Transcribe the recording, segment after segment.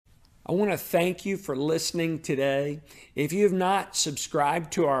I want to thank you for listening today. If you have not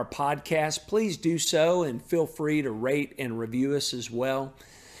subscribed to our podcast, please do so and feel free to rate and review us as well.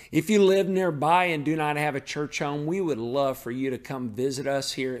 If you live nearby and do not have a church home, we would love for you to come visit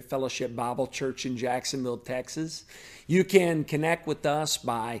us here at Fellowship Bible Church in Jacksonville, Texas. You can connect with us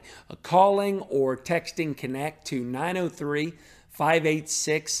by calling or texting Connect to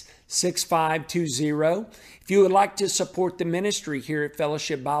 903-586-6520. If you would like to support the ministry here at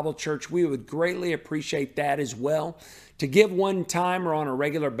Fellowship Bible Church, we would greatly appreciate that as well. To give one time or on a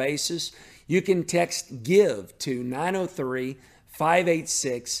regular basis, you can text GIVE to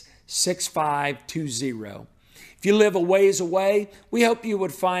 903-586-6520. If you live a ways away, we hope you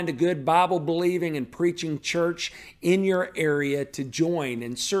would find a good Bible-believing and preaching church in your area to join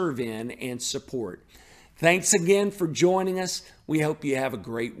and serve in and support. Thanks again for joining us. We hope you have a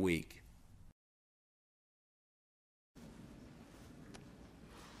great week.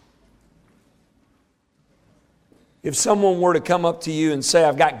 If someone were to come up to you and say,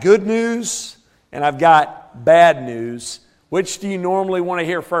 I've got good news and I've got bad news, which do you normally want to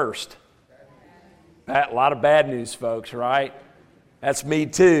hear first? A lot of bad news, folks, right? That's me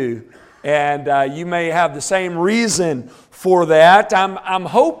too. And you may have the same reason for that. I'm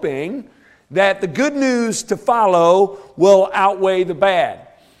hoping that the good news to follow will outweigh the bad.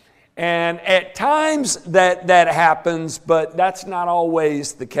 And at times that happens, but that's not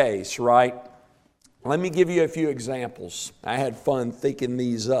always the case, right? Let me give you a few examples. I had fun thinking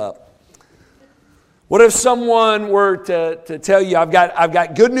these up. What if someone were to tell you, I've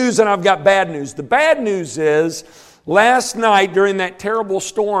got good news and I've got bad news? The bad news is, last night during that terrible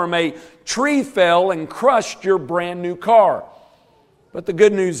storm, a tree fell and crushed your brand new car. But the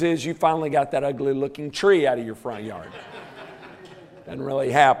good news is you finally got that ugly looking tree out of your front yard. Doesn't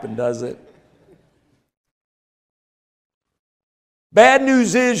really happen, does it? Bad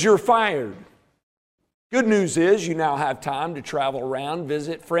news is you're fired. Good news is you now have time to travel around,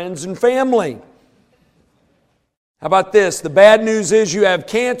 visit friends and family. How about this? The bad news is you have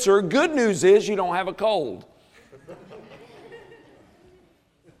cancer. Good news is you don't have a cold.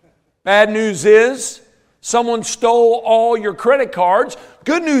 Bad news is someone stole all your credit cards.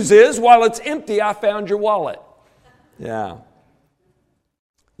 Good news is while it's empty, I found your wallet. Yeah.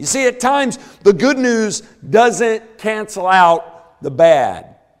 You see, at times the good news doesn't cancel out the bad,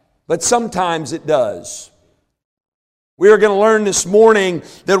 but sometimes it does. We are going to learn this morning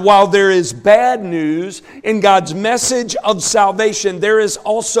that while there is bad news in God's message of salvation, there is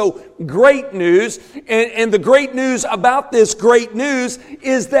also great news. And the great news about this great news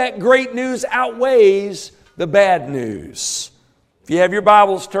is that great news outweighs the bad news. If you have your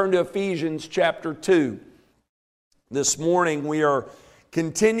Bibles, turn to Ephesians chapter 2. This morning we are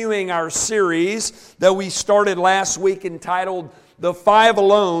continuing our series that we started last week entitled The Five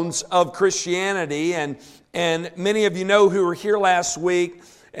Alones of Christianity. And many of you know who were here last week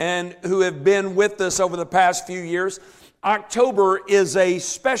and who have been with us over the past few years. October is a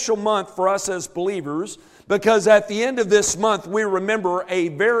special month for us as believers because at the end of this month we remember a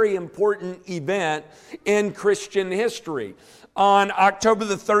very important event in Christian history. On October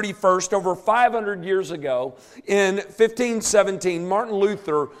the 31st, over 500 years ago, in 1517, Martin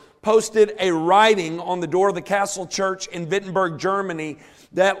Luther posted a writing on the door of the Castle Church in Wittenberg, Germany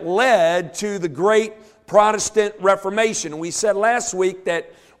that led to the great Protestant Reformation. We said last week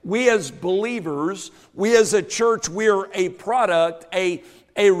that we as believers, we as a church, we are a product, a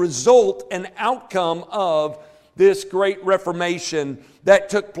result, an outcome of this great Reformation that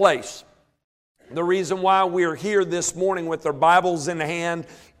took place. The reason why we are here this morning with our Bibles in hand,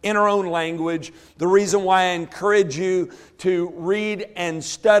 in our own language, the reason why I encourage you to read and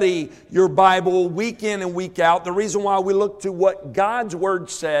study your Bible week in and week out, the reason why we look to what God's Word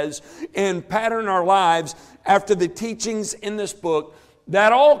says and pattern our lives after the teachings in this book,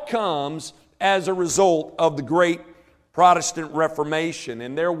 that all comes as a result of the great Protestant Reformation.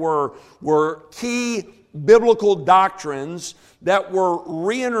 And there were key biblical doctrines that were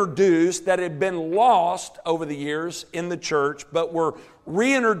reintroduced that had been lost over the years in the church, but were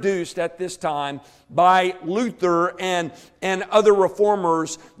reintroduced at this time by Luther and other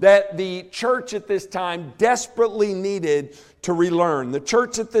reformers that the church at this time desperately needed to relearn. The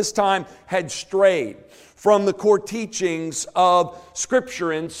church at this time had strayed from the core teachings of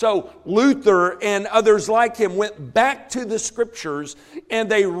Scripture. And so Luther and others like him went back to the Scriptures and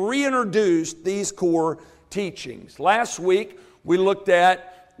they reintroduced these core teachings. Last week we looked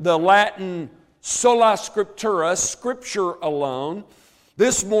at the Latin sola scriptura, Scripture alone.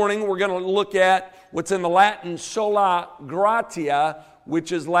 This morning we're going to look at what's in the Latin sola gratia,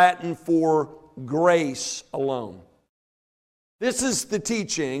 which is Latin for grace alone. This is the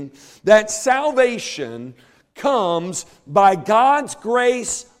teaching that salvation comes by God's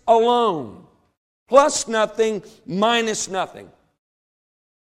grace alone. Plus nothing, minus nothing.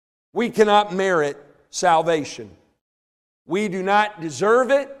 We cannot merit salvation. We do not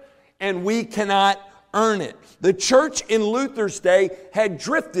deserve it, and we cannot earn it. The church in Luther's day had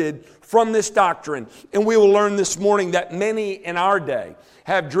drifted from this doctrine, and we will learn this morning that many in our day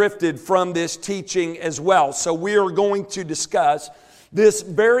have drifted from this teaching as well. So we are going to discuss this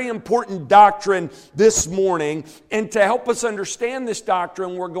very important doctrine this morning, and to help us understand this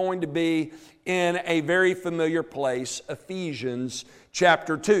doctrine, we're going to be in a very familiar place, Ephesians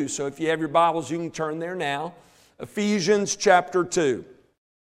chapter 2. So if you have your Bibles, you can turn there now. Ephesians chapter 2.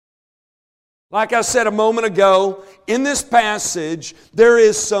 Like I said a moment ago, in this passage, there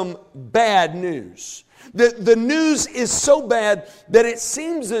is some bad news. The news is so bad that it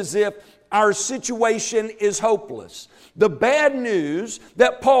seems as if our situation is hopeless. The bad news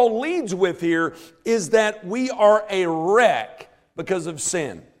that Paul leads with here is that we are a wreck because of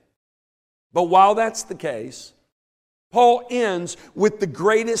sin. But while that's the case, Paul ends with the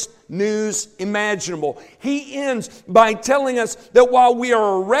greatest news imaginable. He ends by telling us that while we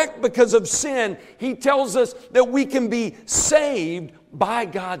are a wreck because of sin, he tells us that we can be saved by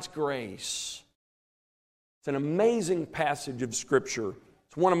God's grace. It's an amazing passage of Scripture.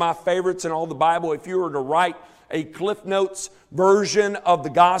 It's one of my favorites in all the Bible. If you were to write a Cliff Notes version of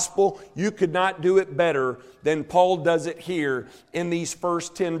the gospel, you could not do it better than Paul does it here in these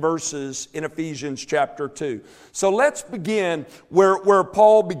first 10 verses in Ephesians chapter 2. So let's begin where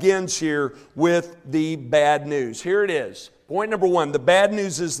Paul begins here with the bad news. Here it is. Point number 1. The bad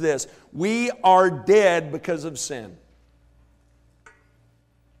news is this: we are dead because of sin.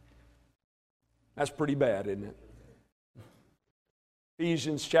 That's pretty bad, isn't it?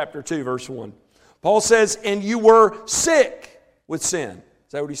 Ephesians chapter 2, verse 1. Paul says, and you were sick with sin.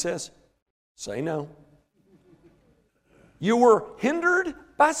 Is that what he says? Say no. You were hindered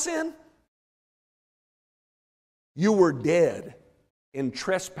by sin. You were dead in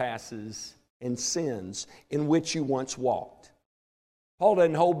trespasses and sins in which you once walked. Paul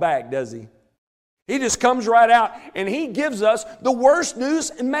doesn't hold back, does he? He just comes right out and he gives us the worst news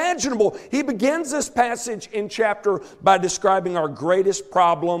imaginable. He begins this passage in chapter by describing our greatest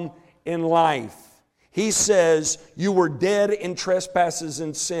problem in life. He says, you were dead in trespasses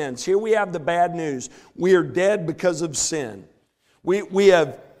and sins. Here we have the bad news. We are dead because of sin. We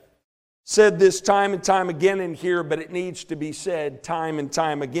have said this time and time again in here, but it needs to be said time and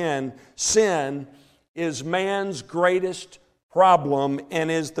time again. Sin is man's greatest problem and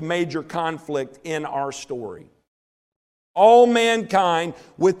is the major conflict in our story. All mankind,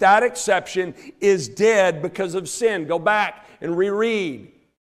 without exception, is dead because of sin. Go back and reread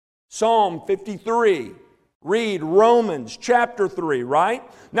Psalm 53. Read Romans chapter 3, right?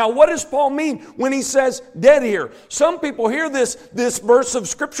 Now, what does Paul mean when he says dead here? Some people hear this verse of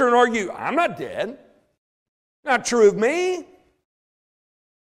Scripture and argue, I'm not dead. Not true of me.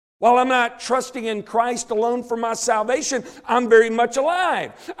 While I'm not trusting in Christ alone for my salvation, I'm very much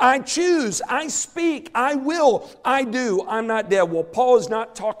alive. I choose, I speak, I will, I do. I'm not dead. Well, Paul is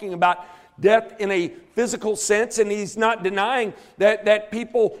not talking about death in a physical sense, and he's not denying that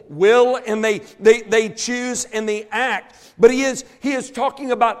people will and they choose and they act. But he is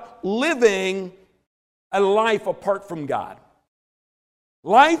talking about living a life apart from God.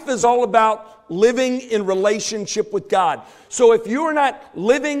 Life is all about living in relationship with God. So if you are not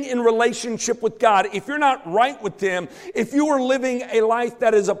living in relationship with God, if you're not right with Him, if you are living a life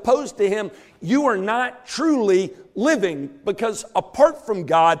that is opposed to Him, you are not truly living, because apart from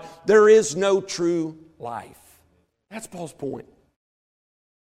God, there is no true life. That's Paul's point.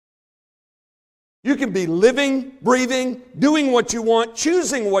 You can be living, breathing, doing what you want,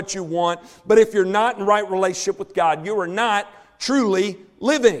 choosing what you want, but if you're not in right relationship with God, you are not truly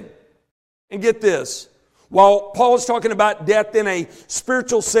living. And get this, while Paul is talking about death in a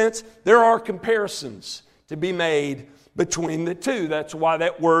spiritual sense, there are comparisons to be made between the two. That's why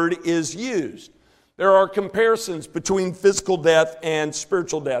that word is used. There are comparisons between physical death and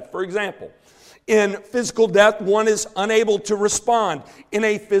spiritual death. For example, in physical death, one is unable to respond in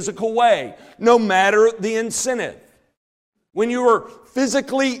a physical way, no matter the incentive. When you are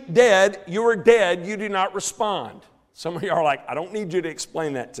physically dead, you are dead, you do not respond. Some of you are like, I don't need you to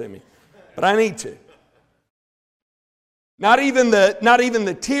explain that to me, but I need to. Not even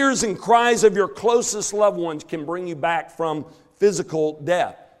the tears and cries of your closest loved ones can bring you back from physical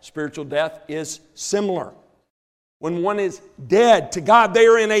death. Spiritual death is similar. When one is dead to God, they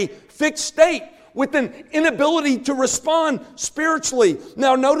are in a fixed state with an inability to respond spiritually.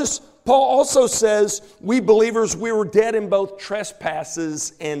 Now notice Paul also says we believers, we were dead in both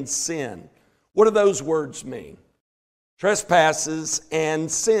trespasses and sin. What do those words mean? Trespasses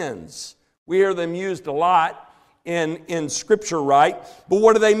and sins. We hear them used a lot in Scripture, right? But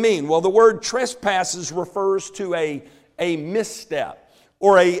what do they mean? Well, the word trespasses refers to a misstep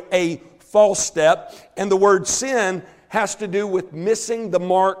or a false step, and the word sin has to do with missing the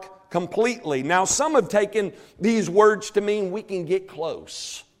mark completely. Now, some have taken these words to mean we can get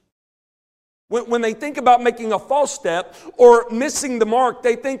close. When they think about making a false step or missing the mark,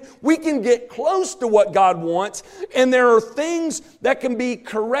 they think we can get close to what God wants, and there are things that can be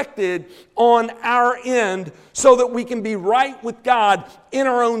corrected on our end so that we can be right with God in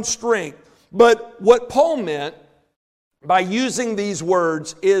our own strength. But what Paul meant by using these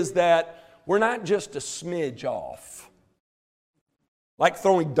words is that we're not just a smidge off. Like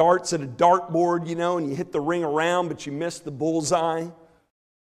throwing darts at a dartboard, and you hit the ring around, but you miss the bullseye.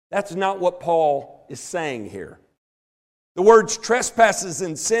 That's not what Paul is saying here. The words trespasses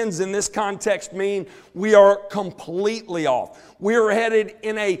and sins in this context mean we are completely off. We are headed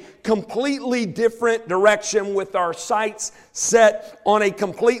in a completely different direction with our sights set on a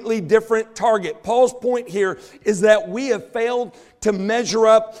completely different target. Paul's point here is that we have failed to measure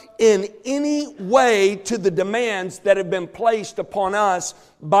up in any way to the demands that have been placed upon us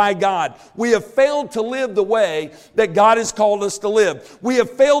by God. We have failed to live the way that God has called us to live. We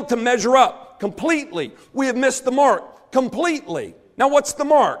have failed to measure up completely. We have missed the mark completely. Now, what's the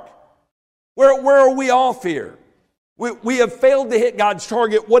mark? Where are we off here? We have failed to hit God's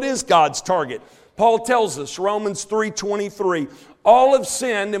target. What is God's target? Paul tells us, Romans 3:23, all have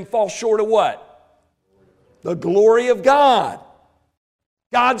sinned and fall short of what? The glory of God.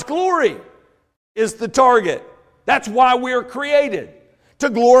 God's glory is the target. That's why we are created, to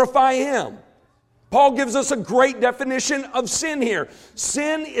glorify Him. Paul gives us a great definition of sin here.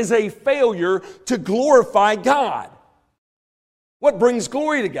 Sin is a failure to glorify God. What brings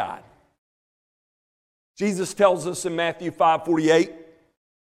glory to God? Jesus tells us in Matthew 5:48,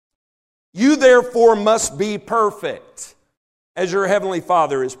 you therefore must be perfect, as your heavenly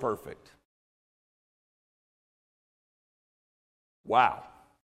Father is perfect. Wow.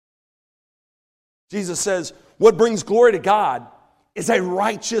 Jesus says, what brings glory to God is a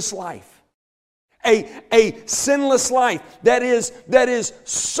righteous life. A sinless life that is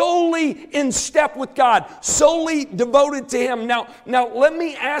solely in step with God, solely devoted to Him. Now let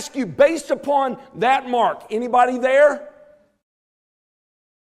me ask you, based upon that mark, anybody there?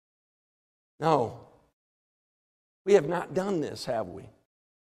 No. We have not done this, have we?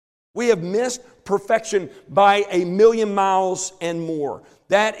 We have missed perfection by a million miles and more.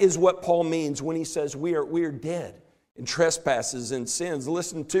 That is what Paul means when he says we are dead in trespasses and sins.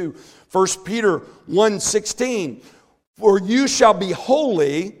 Listen to 1 Peter 1:16. For you shall be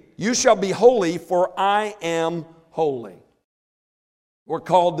holy, for I am holy. We're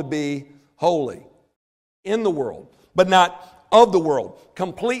called to be holy in the world, but not of the world.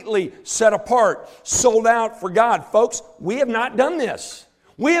 Completely set apart, sold out for God. Folks, we have not done this.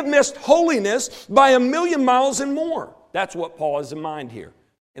 We have missed holiness by a million miles and more. That's what Paul has in mind here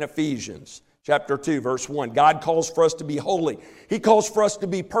in Ephesians chapter 2, verse 1. God calls for us to be holy. He calls for us to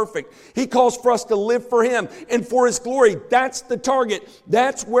be perfect. He calls for us to live for Him and for His glory. That's the target.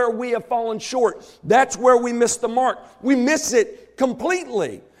 That's where we have fallen short. That's where we miss the mark. We miss it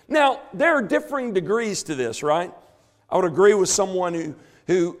completely. Now, there are differing degrees to this, right? I would agree with someone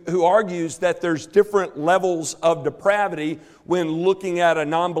who argues that there's different levels of depravity when looking at a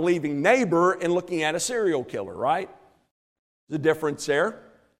non-believing neighbor and looking at a serial killer, right? The difference there.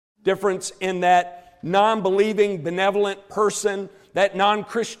 Difference in that non-believing, benevolent person, that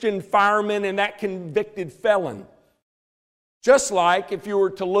non-Christian fireman, and that convicted felon. Just like if you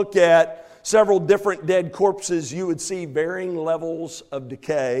were to look at several different dead corpses, you would see varying levels of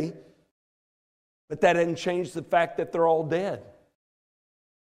decay. But that doesn't change the fact that they're all dead.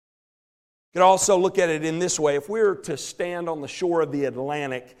 You could also look at it in this way. If we were to stand on the shore of the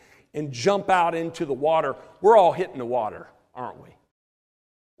Atlantic and jump out into the water, we're all hitting the water, aren't we?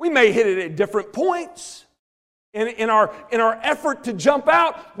 We may hit it at different points in our effort to jump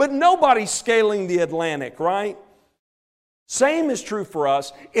out, but nobody's scaling the Atlantic, right? Same is true for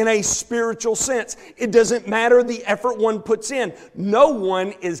us in a spiritual sense. It doesn't matter the effort one puts in. No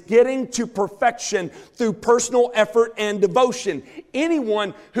one is getting to perfection through personal effort and devotion.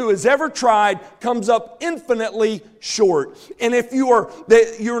 Anyone who has ever tried comes up infinitely short. And if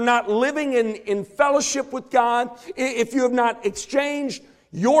you're not living in fellowship with God, if you have not exchanged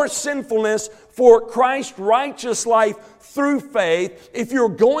your sinfulness for Christ's righteous life through faith, if you're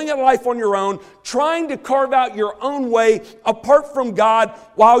going at life on your own, trying to carve out your own way apart from God,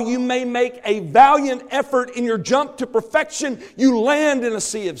 while you may make a valiant effort in your jump to perfection, you land in a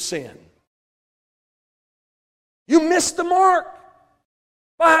sea of sin. You missed the mark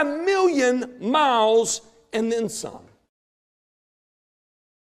by 1,000,000 miles and then some.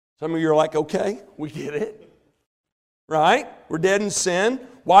 Some of you are like, okay, we get it. Right? We're dead in sin.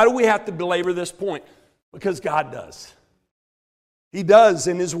 Why do we have to belabor this point? Because God does. He does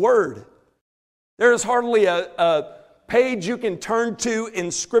in His Word. There is hardly a page you can turn to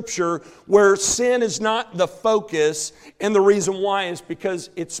in Scripture where sin is not the focus, and the reason why is because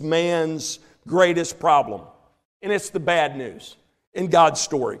it's man's greatest problem. And it's the bad news in God's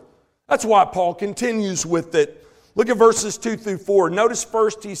story. That's why Paul continues with it. Look at verses 2 through 4. Notice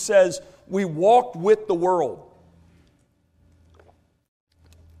first he says, we walked with the world.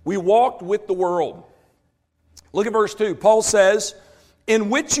 We walked with the world. Look at verse 2. Paul says,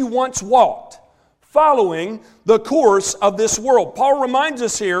 in which you once walked, following the course of this world. Paul reminds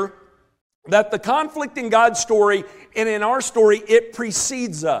us here that the conflict in God's story and in our story, it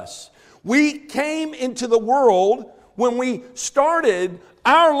precedes us. We came into the world when we started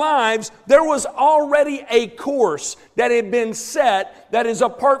our lives. There was already a course that had been set that is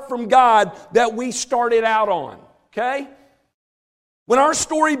apart from God that we started out on. Okay? When our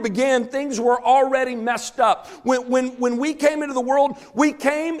story began, things were already messed up. When we came into the world, we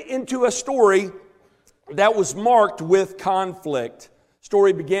came into a story that was marked with conflict.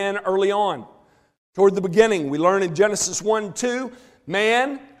 Story began early on. Toward the beginning, we learn in Genesis 1-2,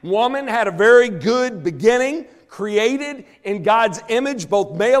 man, woman had a very good beginning, created in God's image,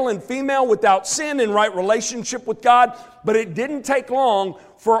 both male and female, without sin, in right relationship with God. But it didn't take long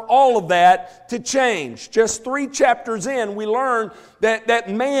for all of that to change. Just 3 chapters in, we learn that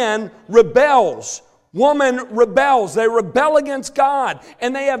man rebels. Woman rebels. They rebel against God.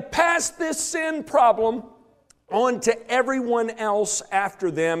 And they have passed this sin problem on to everyone else after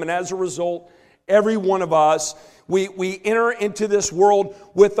them. And as a result, every one of us, we enter into this world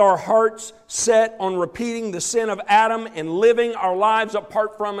with our hearts set on repeating the sin of Adam and living our lives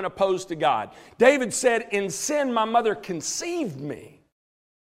apart from and opposed to God. David said, in sin my mother conceived me.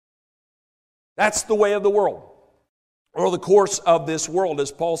 That's the way of the world, or the course of this world,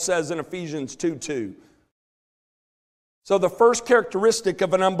 as Paul says in Ephesians 2:2. So the first characteristic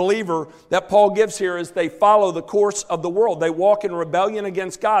of an unbeliever that Paul gives here is they follow the course of the world. They walk in rebellion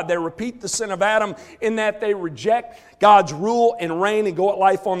against God. They repeat the sin of Adam in that they reject God's rule and reign and go at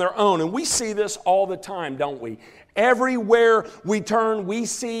life on their own. And we see this all the time, don't we? Everywhere we turn, we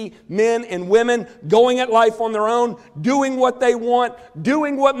see men and women going at life on their own, doing what they want,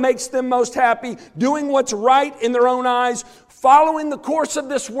 doing what makes them most happy, doing what's right in their own eyes, following the course of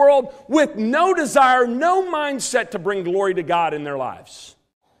this world with no desire, no mindset to bring glory to God in their lives.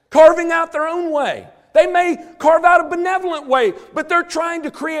 Carving out their own way. They may carve out a benevolent way, but they're trying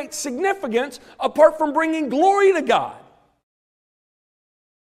to create significance apart from bringing glory to God.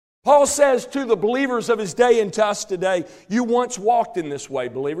 Paul says to the believers of his day and to us today, you once walked in this way,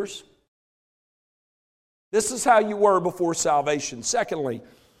 believers. This is how you were before salvation. Secondly,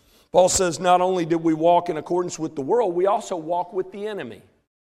 Paul says not only did we walk in accordance with the world, we also walk with the enemy.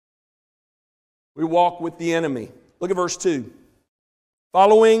 We walk with the enemy. Look at verse 2.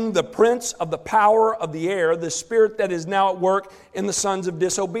 Following the prince of the power of the air, the spirit that is now at work in the sons of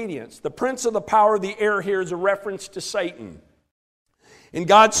disobedience. The prince of the power of the air here is a reference to Satan. In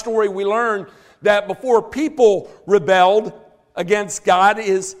God's story, we learn that before people rebelled against God,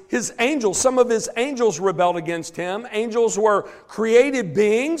 his angels, some of his angels rebelled against him. Angels were created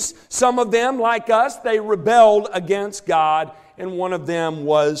beings. Some of them, like us, they rebelled against God, and one of them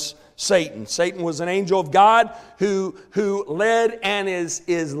was Satan. Satan was an angel of God who led and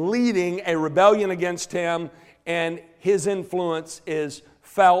is leading a rebellion against him, and his influence is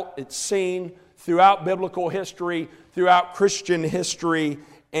felt, it's seen throughout biblical history, throughout Christian history,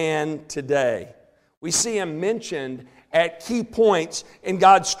 and today. We see him mentioned at key points in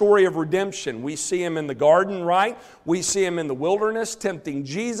God's story of redemption. We see him in the garden, right? We see him in the wilderness tempting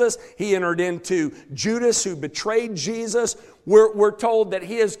Jesus. He entered into Judas, who betrayed Jesus. We're told that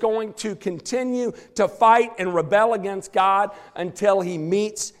he is going to continue to fight and rebel against God until he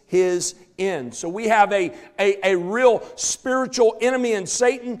meets his end. So we have a real spiritual enemy in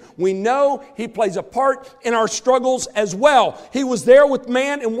Satan. We know he plays a part in our struggles as well. He was there with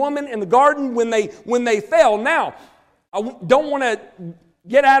man and woman in the garden when they fell. Now, I don't want to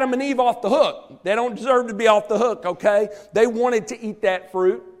get Adam and Eve off the hook. They don't deserve to be off the hook, okay? They wanted to eat that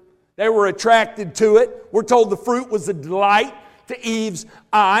fruit. They were attracted to it. We're told the fruit was a delight to Eve's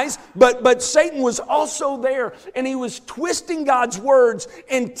eyes, but Satan was also there, and he was twisting God's words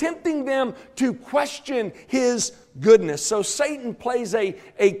and tempting them to question His goodness. So Satan plays a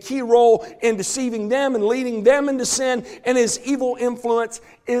key role in deceiving them and leading them into sin, and his evil influence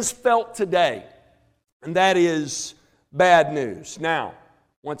is felt today. And that is bad news. Now,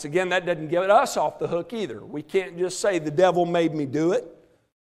 once again, that doesn't get us off the hook either. We can't just say the devil made me do it.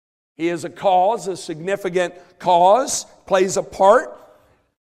 He is a cause, a significant cause, plays a part.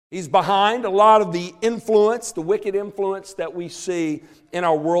 He's behind a lot of the influence, the wicked influence that we see in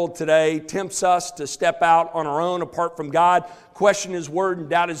our world today, tempts us to step out on our own apart from God, question His word and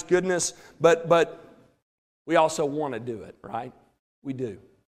doubt His goodness, but we also want to do it, right? We do.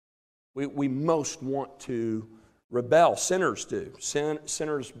 We most want to rebel. Sinners do.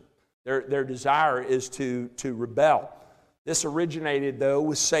 Sinners, their desire is to rebel. This originated, though,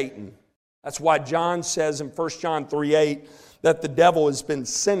 with Satan. That's why John says in 1 John 3:8 that the devil has been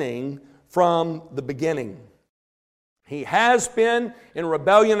sinning from the beginning. He has been in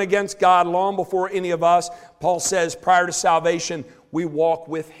rebellion against God long before any of us. Paul says prior to salvation, we walk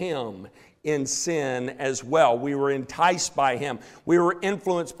with him in sin as well. We were enticed by him. We were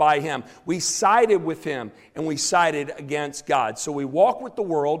influenced by him. We sided with him, and we sided against God. So we walk with the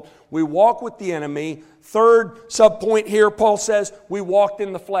world. We walk with the enemy. Third subpoint here, Paul says, we walked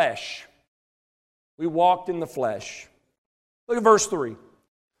in the flesh. We walked in the flesh. Look at verse 3.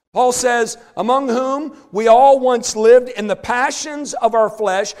 Paul says, among whom we all once lived in the passions of our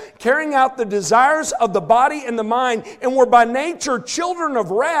flesh, carrying out the desires of the body and the mind, and were by nature children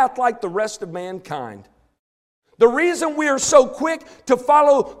of wrath like the rest of mankind. The reason we are so quick to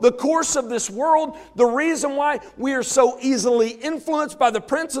follow the course of this world, the reason why we are so easily influenced by the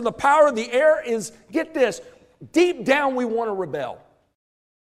prince of the power of the air is, get this, deep down we want to rebel.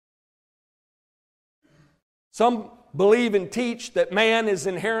 Some believe and teach that man is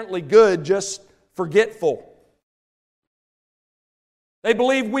inherently good, just forgetful. They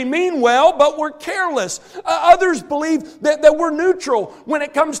believe we mean well, but we're careless. Others believe that we're neutral when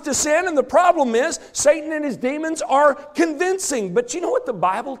it comes to sin, and the problem is Satan and his demons are convincing. But you know what the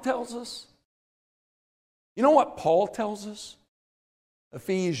Bible tells us? You know what Paul tells us?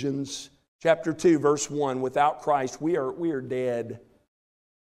 Ephesians chapter 2, verse 1, without Christ, we are dead.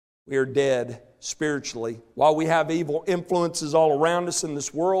 We are dead spiritually. While we have evil influences all around us in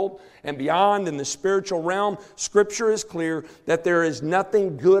this world and beyond in the spiritual realm, Scripture is clear that there is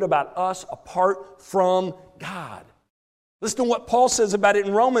nothing good about us apart from God. Listen to what Paul says about it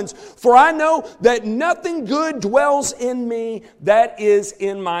in Romans. For I know that nothing good dwells in me, that is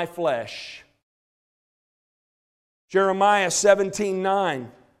in my flesh. Jeremiah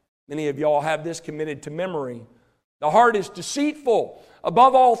 17:9. Many of y'all have this committed to memory. The heart is deceitful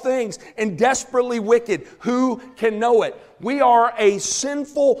above all things and desperately wicked. Who can know it? We are a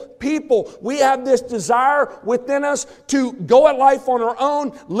sinful people. We have this desire within us to go at life on our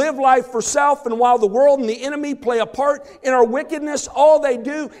own, live life for self, and while the world and the enemy play a part in our wickedness, all they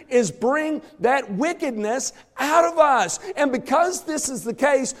do is bring that wickedness out of us. And because this is the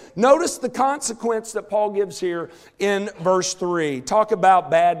case, notice the consequence that Paul gives here in verse 3. Talk about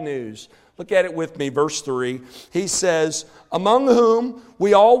bad news. Look at it with me, verse 3. He says, among whom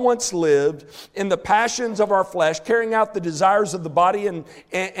we all once lived in the passions of our flesh, carrying out the desires of the body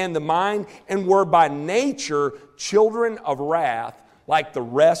and the mind, and were by nature children of wrath like the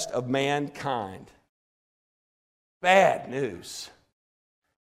rest of mankind. Bad news.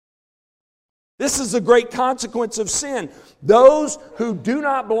 This is a great consequence of sin. Those who do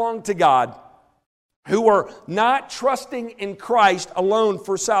not belong to God, who are not trusting in Christ alone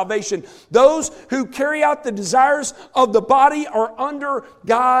for salvation, those who carry out the desires of the body are under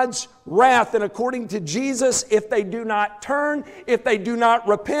God's wrath. And according to Jesus, if they do not turn, if they do not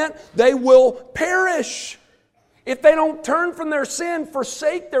repent, they will perish. If they don't turn from their sin,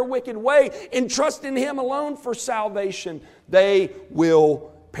 forsake their wicked way, and trust in Him alone for salvation, they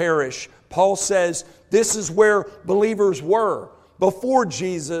will perish. Paul says this is where believers were before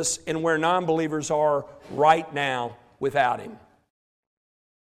Jesus and where non-believers are right now without Him.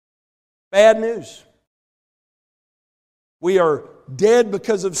 Bad news. We are dead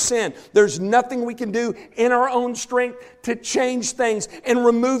because of sin. There's nothing we can do in our own strength to change things and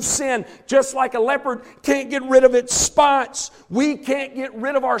remove sin. Just like a leopard can't get rid of its spots, we can't get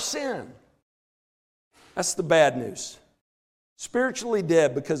rid of our sin. That's the bad news. Spiritually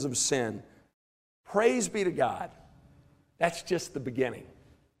dead because of sin. Praise be to God. That's just the beginning.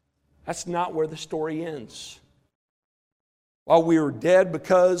 That's not where the story ends. While we were dead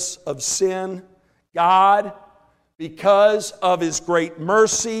because of sin, God, because of His great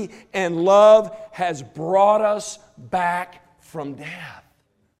mercy and love, has brought us back from death.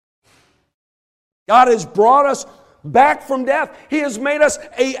 God has brought us back from death. He has made us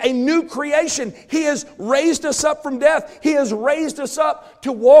a new creation. He has raised us up from death. He has raised us up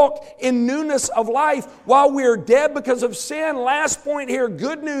to walk in newness of life while we are dead because of sin. Last point here,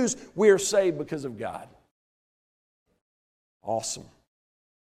 good news, we are saved because of God. Awesome.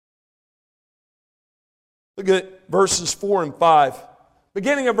 Look at verses 4 and 5.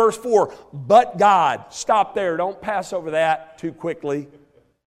 Beginning of verse 4, but God. Stop there. Don't pass over that too quickly.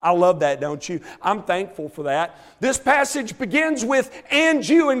 I love that, don't you? I'm thankful for that. This passage begins with, and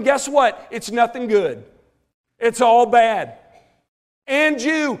you, and guess what? It's nothing good. It's all bad. And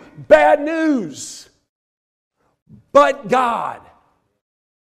you, bad news. But God,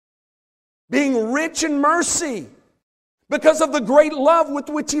 being rich in mercy, because of the great love with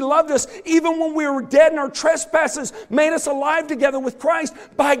which He loved us, even when we were dead in our trespasses, made us alive together with Christ.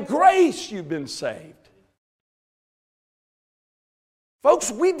 By grace you've been saved. Folks,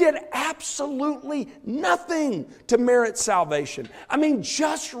 we did absolutely nothing to merit salvation. I mean,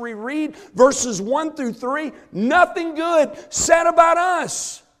 just reread verses 1 through 3. Nothing good said about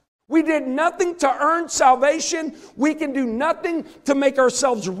us. We did nothing to earn salvation. We can do nothing to make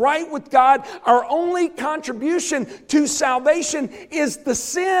ourselves right with God. Our only contribution to salvation is the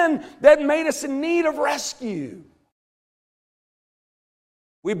sin that made us in need of rescue.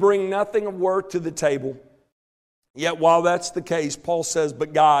 We bring nothing of worth to the table. Yet while that's the case, Paul says,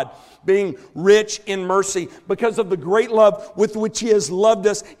 but God, being rich in mercy, because of the great love with which He has loved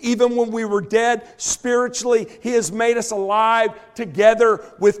us, even when we were dead spiritually, He has made us alive together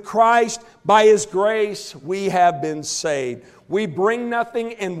with Christ. By His grace, we have been saved. We bring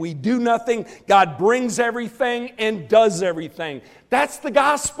nothing and we do nothing. God brings everything and does everything. That's the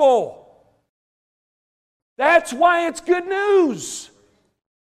gospel. That's why it's good news.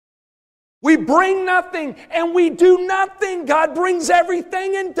 We bring nothing and we do nothing. God brings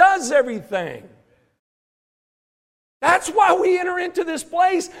everything and does everything. That's why we enter into this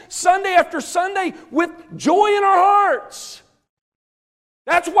place Sunday after Sunday with joy in our hearts.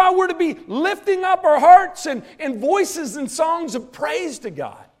 That's why we're to be lifting up our hearts and voices and songs of praise to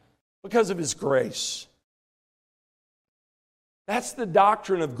God because of His grace. That's the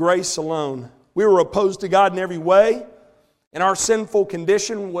doctrine of grace alone. We were opposed to God in every way. And our sinful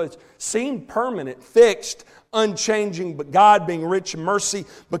condition seemed permanent, fixed, unchanging. But God, being rich in mercy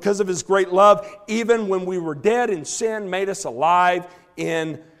because of His great love, even when we were dead in sin, made us alive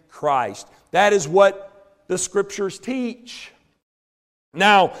in Christ. That is what the Scriptures teach.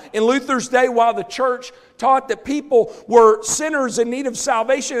 Now, in Luther's day, while the church taught that people were sinners in need of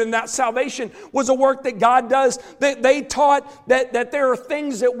salvation and that salvation was a work that God does, they taught that there are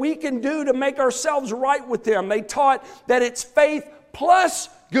things that we can do to make ourselves right with Him. They taught that it's faith plus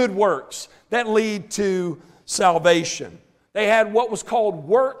good works that lead to salvation. They had what was called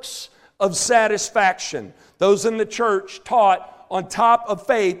works of satisfaction. Those in the church taught on top of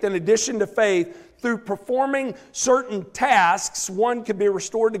faith, in addition to faith, through performing certain tasks, one could be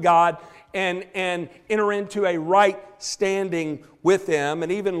restored to God and enter into a right standing with Him.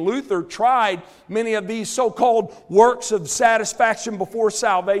 And even Luther tried many of these so-called works of satisfaction before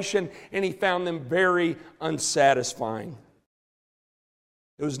salvation, and he found them very unsatisfying.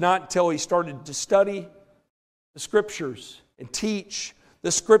 It was not until he started to study the Scriptures and teach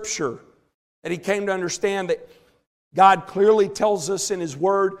the Scripture that he came to understand that God clearly tells us in His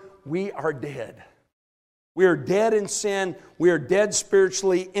Word, we are dead. We are dead in sin. We are dead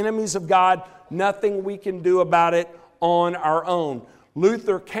spiritually, enemies of God. Nothing we can do about it on our own.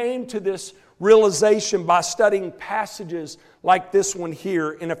 Luther came to this realization by studying passages like this one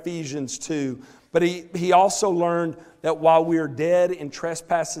here in Ephesians 2. But he also learned that while we are dead in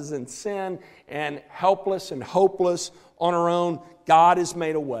trespasses and sin and helpless and hopeless on our own, God has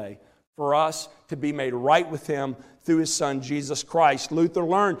made a way for us to be made right with Him through His Son, Jesus Christ. Luther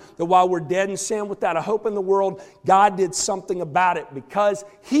learned that while we're dead in sin without a hope in the world, God did something about it because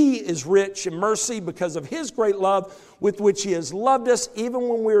He is rich in mercy, because of His great love with which He has loved us. Even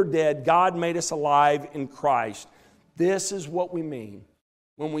when we were dead, God made us alive in Christ. This is what we mean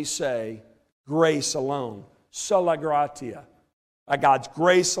when we say grace alone. Sola gratia. By God's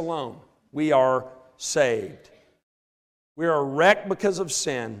grace alone, we are saved. We are wrecked because of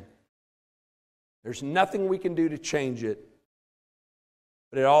sin. There's nothing we can do to change it.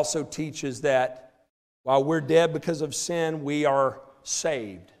 But it also teaches that while we're dead because of sin, we are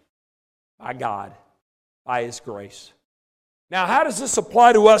saved by God, by His grace. Now, how does this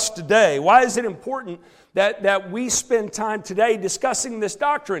apply to us today? Why is it important that we spend time today discussing this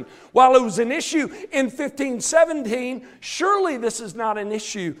doctrine? While it was an issue in 1517, surely this is not an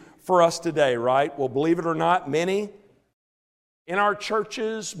issue for us today, right? Well, believe it or not, many In our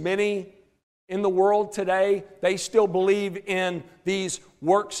churches, many in the world today, they still believe in these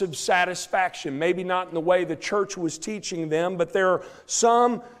works of satisfaction. Maybe not in the way the church was teaching them, but there are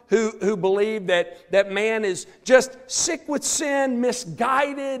some who believe that man is just sick with sin,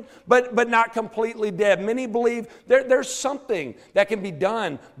 misguided, but not completely dead. Many believe there's something that can be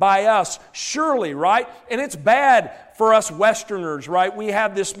done by us, surely, right? And it's bad for us Westerners, right? We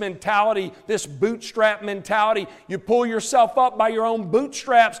have this mentality, this bootstrap mentality. You pull yourself up by your own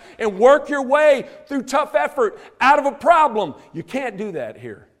bootstraps and work your way through tough effort out of a problem. You can't do that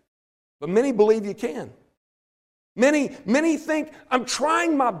here. But many believe you can. Many think, I'm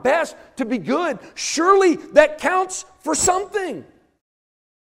trying my best to be good. Surely that counts for something.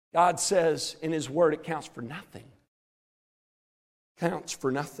 God says in His Word it counts for nothing. Counts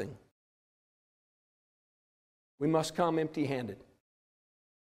for nothing. We must come empty-handed.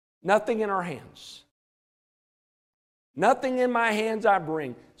 Nothing in our hands. Nothing in my hands I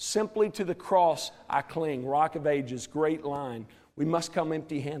bring. Simply to the cross I cling. Rock of Ages, great line. We must come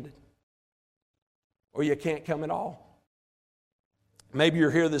empty-handed, or you can't come at all. Maybe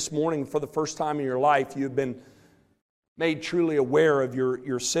you're here this morning for the first time in your life. You've been made truly aware of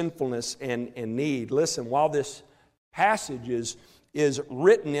your sinfulness and need. Listen, while this passage is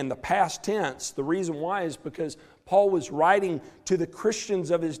written in the past tense, the reason why is because Paul was writing to the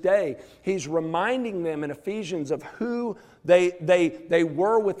Christians of his day. He's reminding them in Ephesians of who they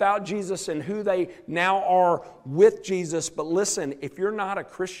were without Jesus and who they now are with Jesus. But listen, if you're not a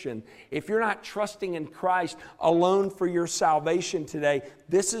Christian, if you're not trusting in Christ alone for your salvation today,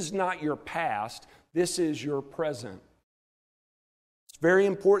 this is not your past, this is your present. It's very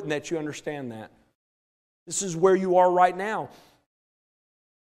important that you understand that. This is where you are right now.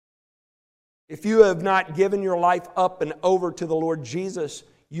 If you have not given your life up and over to the Lord Jesus,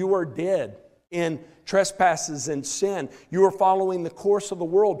 you are dead in trespasses and sin. You are following the course of the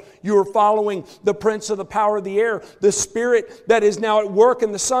world. You are following the prince of the power of the air. The spirit that is now at work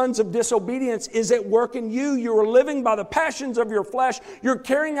in the sons of disobedience is at work in you. You are living by the passions of your flesh. You're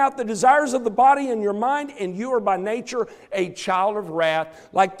carrying out the desires of the body and your mind, and you are by nature a child of wrath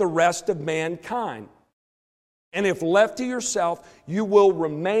like the rest of mankind. And if left to yourself, you will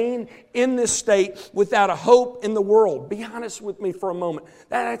remain in this state without a hope in the world. Be honest with me for a moment.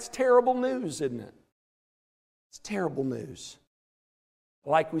 That's terrible news, isn't it? It's terrible news.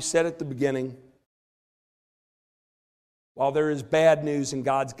 Like we said at the beginning, while there is bad news in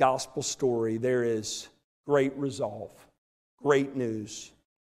God's gospel story, there is great resolve, great news.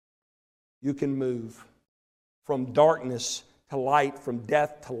 You can move from darkness to light, from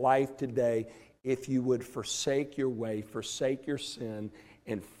death to life today, if you would forsake your way, forsake your sin,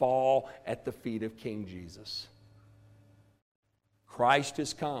 and fall at the feet of King Jesus. Christ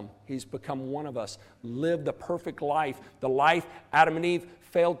has come. He's become one of us. Lived the perfect life. The life Adam and Eve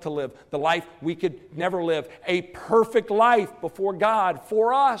failed to live. The life we could never live. A perfect life before God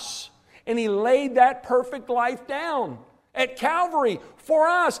for us. And He laid that perfect life down at Calvary for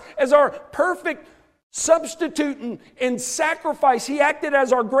us as our perfect substitute and sacrifice. He acted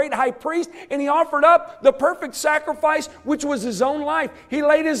as our great high priest, and He offered up the perfect sacrifice, which was His own life. He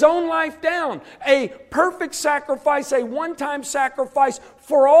laid His own life down. A perfect sacrifice, a one-time sacrifice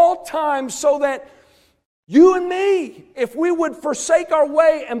for all time, so that you and me, if we would forsake our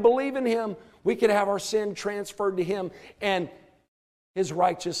way and believe in Him, we could have our sin transferred to Him and His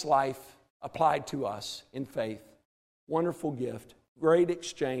righteous life applied to us in faith. Wonderful gift. Great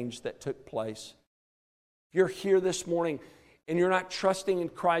exchange that took place. If you're here this morning and you're not trusting in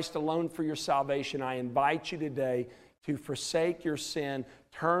Christ alone for your salvation, I invite you today to forsake your sin,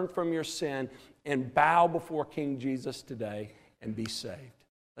 turn from your sin, and bow before King Jesus today and be saved.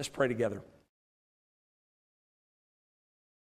 Let's pray together.